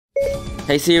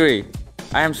Hey Siri,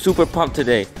 I am super pumped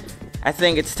today. I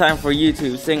think it's time for you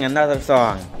to sing another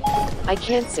song. I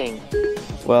can't sing.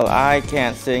 Well, I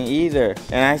can't sing either,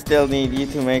 and I still need you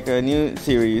to make a new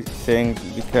Siri sing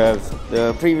because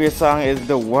the previous song is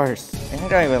the worst, and I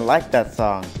don't even like that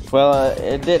song. Well,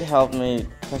 it did help me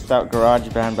test out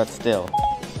GarageBand, but still.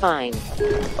 Fine.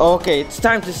 Okay, it's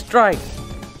time to strike!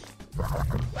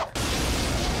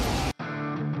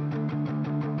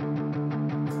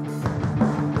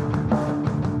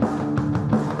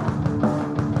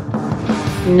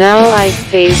 Now I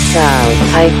face out,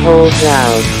 I hold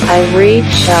out, I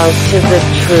reach out to the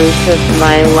truth of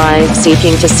my life,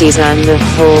 seeking to seize on the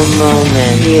whole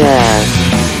moment,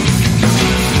 yeah.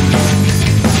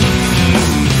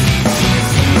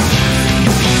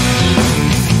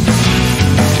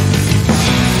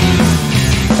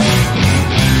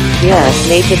 Yes,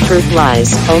 naked truth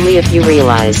lies, only if you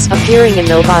realize, appearing in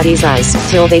nobody's eyes,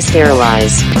 till they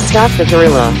sterilize. Stop the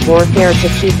guerrilla warfare to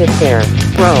keep it fair.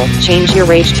 Bro, change your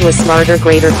rage to a smarter,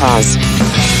 greater cause.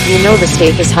 You know the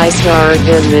stake is high,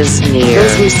 stardom is near.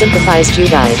 Those who sympathized you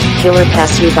died, killer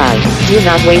passed you by. Do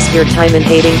not waste your time in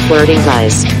hating, flirting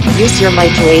guys. Use your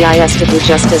might to AIS to do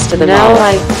justice to the Now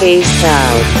I face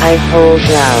out, I hold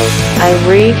out, I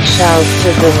reach out to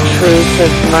the truth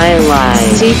of my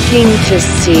life, seeking to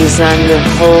seize on the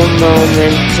whole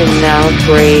moment to now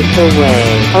break away.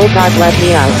 Oh God, let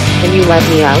me out, can you let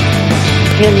me out?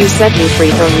 Can you set me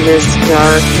free from this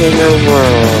dark inner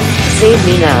world? Save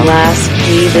me now, last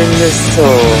beat in the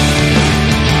soul.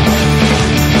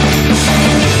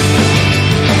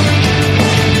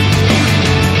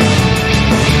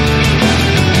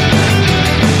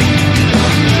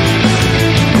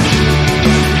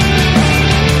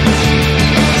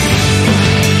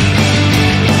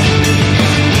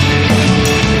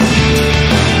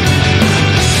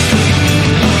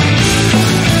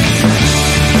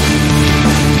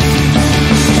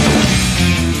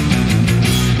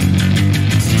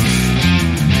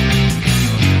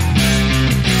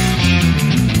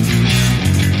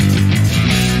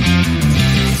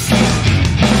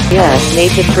 Yes,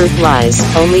 naked truth lies,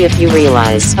 only if you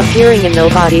realize, appearing in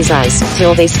nobody's eyes,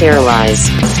 till they sterilize.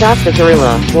 Stop the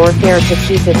guerrilla warfare to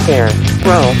keep it fair.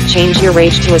 Bro, change your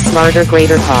rage to a smarter,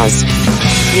 greater cause.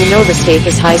 You know the stake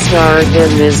is high,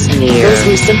 stardom is near. Those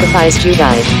who sympathized you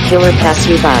died, killer passed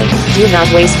you by. Do not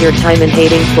waste your time in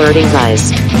hating, flirting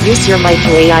guys. Use your might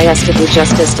to AIS to do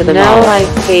justice to the Now I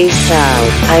face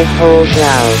out, I hold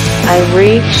out, I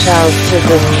reach out to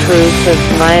the truth of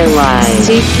my life,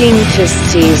 seeking to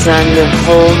seize on the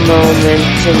whole moment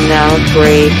to now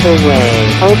break away.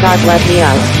 Oh God, let me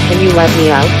out, can you let me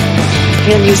out?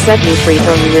 Can you set me free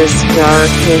from this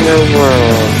dark inner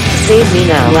world? Save me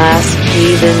now, last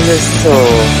beat in the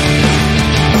soul.